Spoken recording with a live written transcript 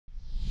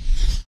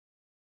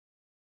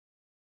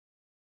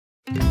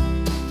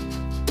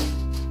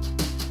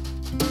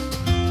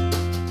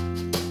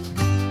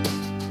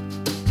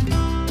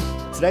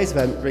Today's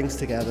event brings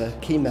together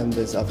key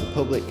members of the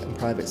public and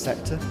private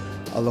sector,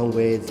 along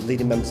with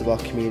leading members of our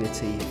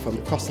community from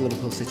across the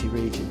Liverpool City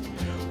region.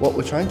 What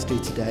we're trying to do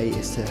today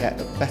is to get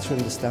a better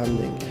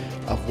understanding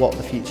of what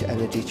the future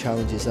energy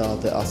challenges are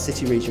that our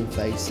city region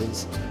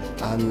faces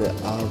and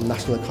that our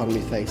national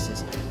economy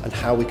faces, and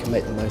how we can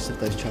make the most of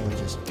those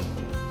challenges.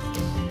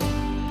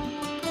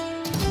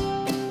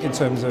 In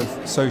terms of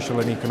social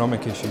and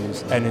economic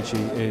issues, energy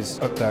is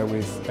up there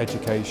with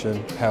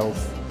education,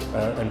 health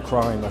and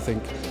crime. I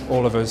think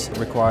all of us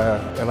require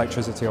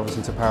electricity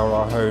obviously to power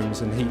our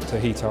homes and heat to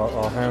heat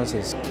our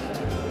houses.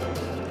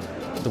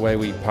 The way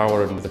we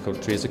power the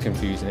country is a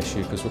confusing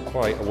issue because we're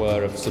quite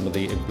aware of some of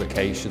the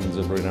implications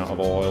of running out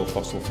of oil,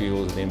 fossil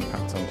fuels and the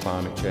impact on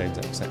climate change,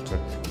 etc.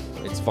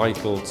 It's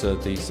vital to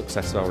the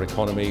success of our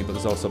economy, but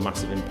there's also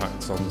massive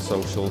impacts on the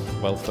social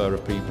welfare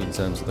of people in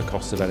terms of the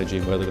cost of energy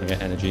and where they're going to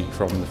get energy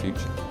from in the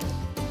future.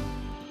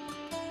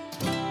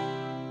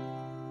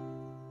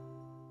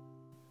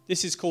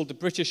 This is called the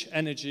British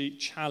Energy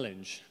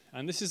Challenge,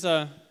 and this is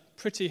a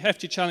pretty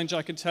hefty challenge,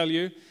 I can tell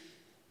you.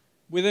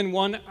 Within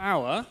 1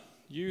 hour,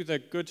 you, the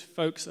good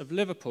folks of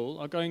Liverpool,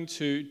 are going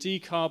to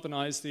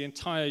decarbonise the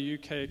entire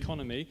UK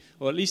economy,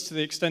 or at least to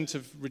the extent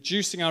of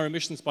reducing our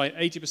emissions by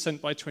 80%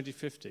 by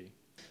 2050.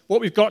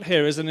 What we've got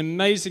here is an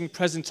amazing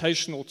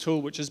presentational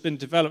tool which has been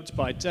developed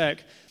by DEC.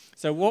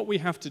 So what we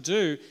have to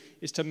do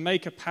is to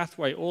make a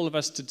pathway, all of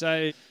us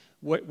today,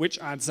 which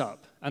adds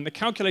up. And the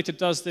calculator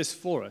does this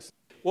for us.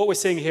 What we're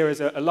seeing here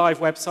is a live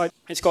website.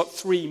 It's got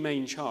 3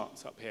 main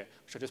charts up here,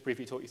 which I'll just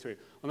briefly talk you through.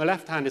 On the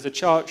left hand is a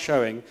chart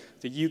showing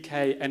the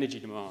UK energy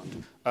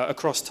demand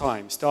across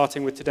time,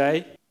 starting with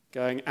today,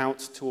 going out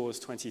towards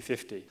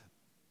 2050.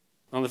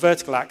 On the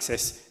vertical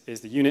axis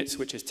is the units,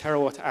 which is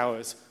terawatt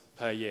hours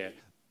per year.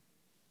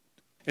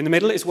 In the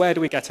middle is where do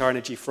we get our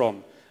energy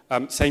from?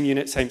 Same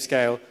unit, same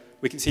scale.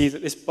 We can see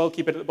that this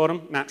bulky bit at the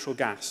bottom, natural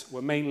gas.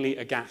 We're mainly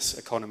a gas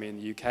economy in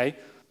the UK.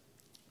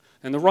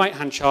 And the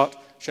right-hand chart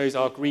shows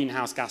our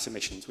greenhouse gas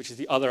emissions, which is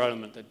the other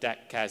element that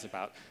DEC cares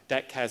about.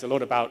 DEC cares a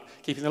lot about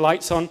keeping the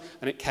lights on,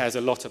 and it cares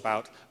a lot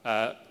about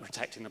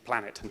protecting the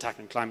planet and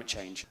tackling climate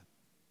change.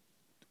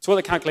 So what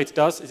the calculator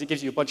does is it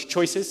gives you a bunch of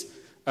choices.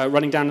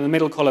 Running down in the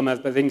middle column are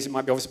the things that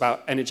might be obvious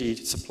about energy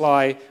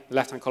supply, the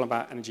left-hand column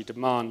about energy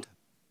demand.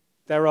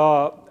 There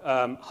are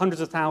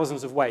hundreds of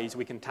thousands of ways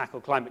we can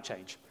tackle climate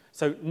change.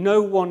 So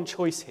no one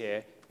choice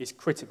here is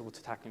critical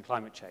to tackling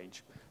climate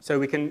change. So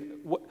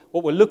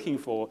what we're looking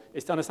for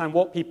is to understand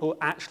what people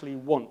actually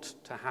want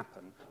to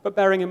happen. But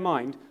bearing in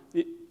mind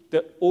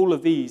that all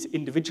of these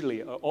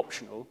individually are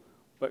optional,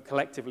 but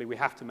collectively we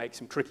have to make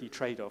some tricky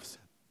trade-offs.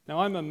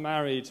 Now, I'm a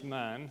married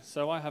man,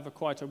 so I have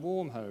quite a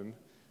warm home.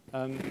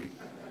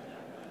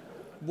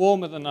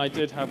 Warmer than I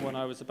did have when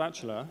I was a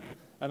bachelor.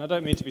 And I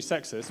don't mean to be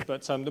sexist,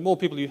 but the more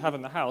people you have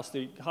in the house,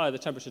 the higher the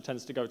temperature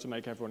tends to go to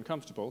make everyone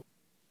comfortable.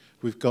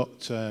 We've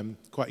got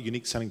quite a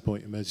unique selling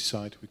point in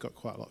Merseyside. We've got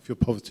quite a lot of fuel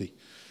poverty.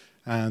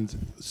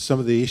 And some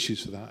of the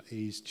issues for that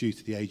is due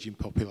to the ageing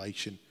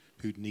population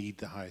who need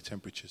the higher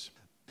temperatures.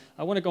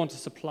 I want to go on to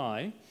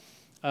supply.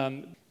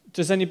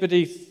 Does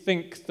anybody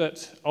think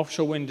that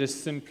offshore wind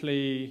is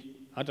simply,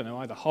 I don't know,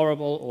 either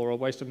horrible or a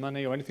waste of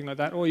money or anything like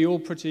that? Or are you all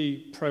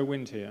pretty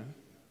pro-wind here?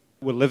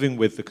 We're living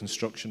with the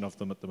construction of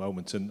them at the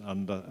moment,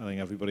 and I think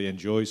everybody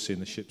enjoys seeing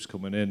the ships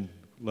coming in,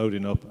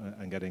 loading up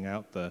and getting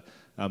out there.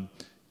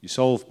 You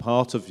solve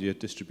part of your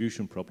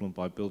distribution problem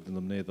by building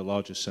them near the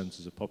largest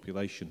centres of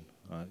population.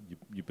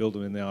 You build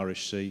them in the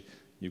Irish Sea.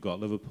 You've got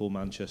Liverpool,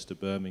 Manchester,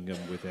 Birmingham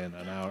within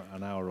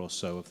an hour or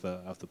so of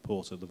the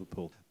port of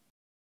Liverpool.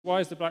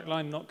 Why is the black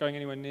line not going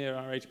anywhere near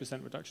our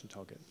 80% reduction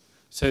target?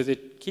 So the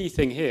key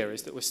thing here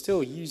is that we're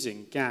still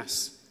using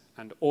gas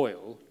and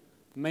oil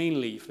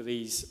mainly for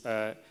these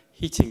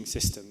heating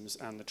systems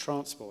and the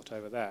transport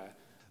over there.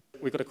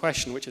 We've got a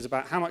question which is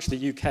about how much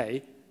the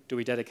UK do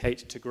we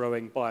dedicate to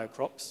growing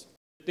biocrops.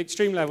 The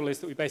extreme level is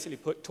that we basically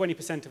put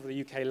 20% of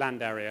the UK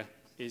land area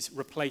is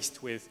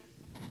replaced with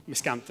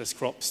miscanthus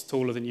crops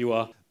taller than you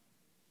are.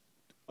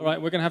 All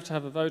right, we're going to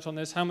have a vote on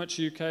this. How much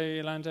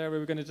UK land area are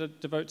we going to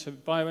devote to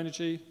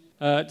bioenergy?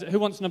 Who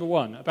wants number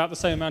 1? About the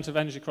same amount of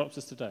energy crops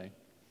as today.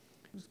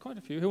 There's quite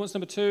a few. Who wants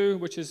number 2,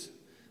 which is...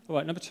 All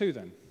right, number 2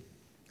 then.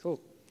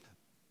 Cool.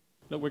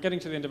 Look, we're getting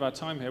to the end of our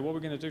time here. What are we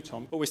going to do,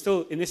 Tom? But we're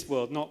still, in this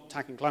world, not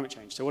tackling climate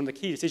change. So one of the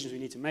key decisions we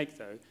need to make,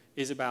 though,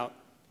 is about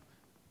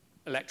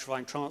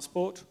electrifying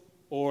transport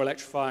or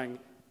electrifying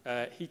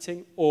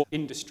heating or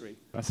industry.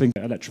 I think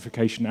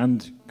electrification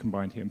and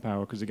combined heat and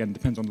power, because again, it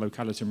depends on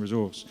locality and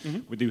resource.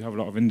 We do have a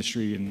lot of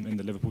industry in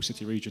the Liverpool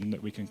City region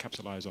that we can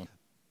capitalise on.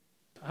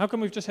 How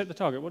come we've just hit the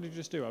target? What did you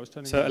just do? I was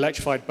turning. So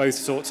electrified both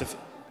sorts of...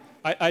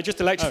 I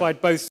just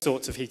electrified both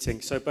sorts of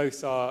heating, so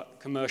both our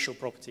commercial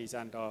properties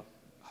and our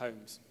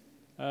homes.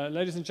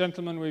 Ladies and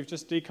gentlemen, we've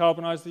just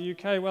decarbonised the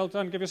UK. Well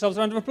done. Give yourselves a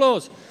round of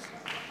applause.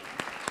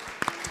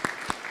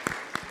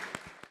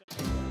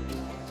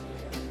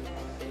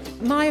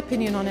 My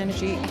opinion on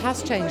energy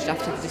has changed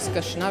after the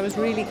discussion. I was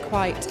really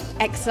quite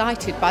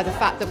excited by the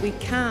fact that we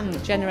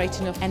can generate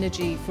enough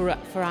energy for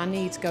our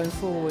needs going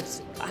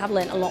forwards. I have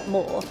learnt a lot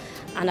more,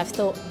 and I've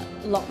thought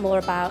a lot more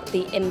about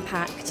the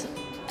impact,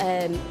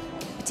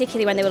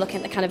 particularly when they were looking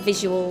at the kind of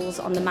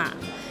visuals on the map,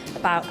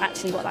 about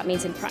actually what that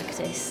means in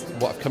practice.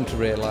 What I've come to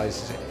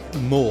realise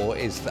more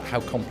is that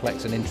how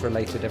complex and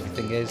interrelated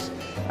everything is,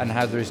 and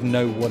how there is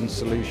no one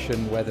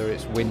solution, whether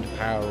it's wind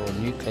power or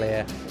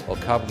nuclear or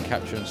carbon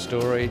capture and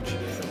storage,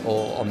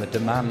 or on the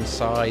demand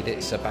side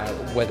it's about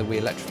whether we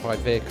electrify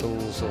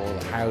vehicles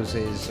or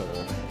houses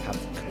or have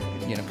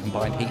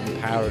combined heat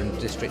and power and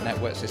district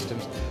network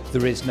systems.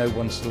 There is no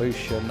one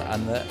solution,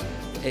 and that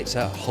it's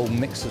a whole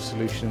mix of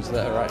solutions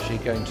that are actually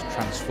going to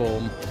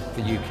transform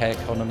the UK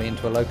economy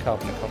into a low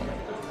carbon economy.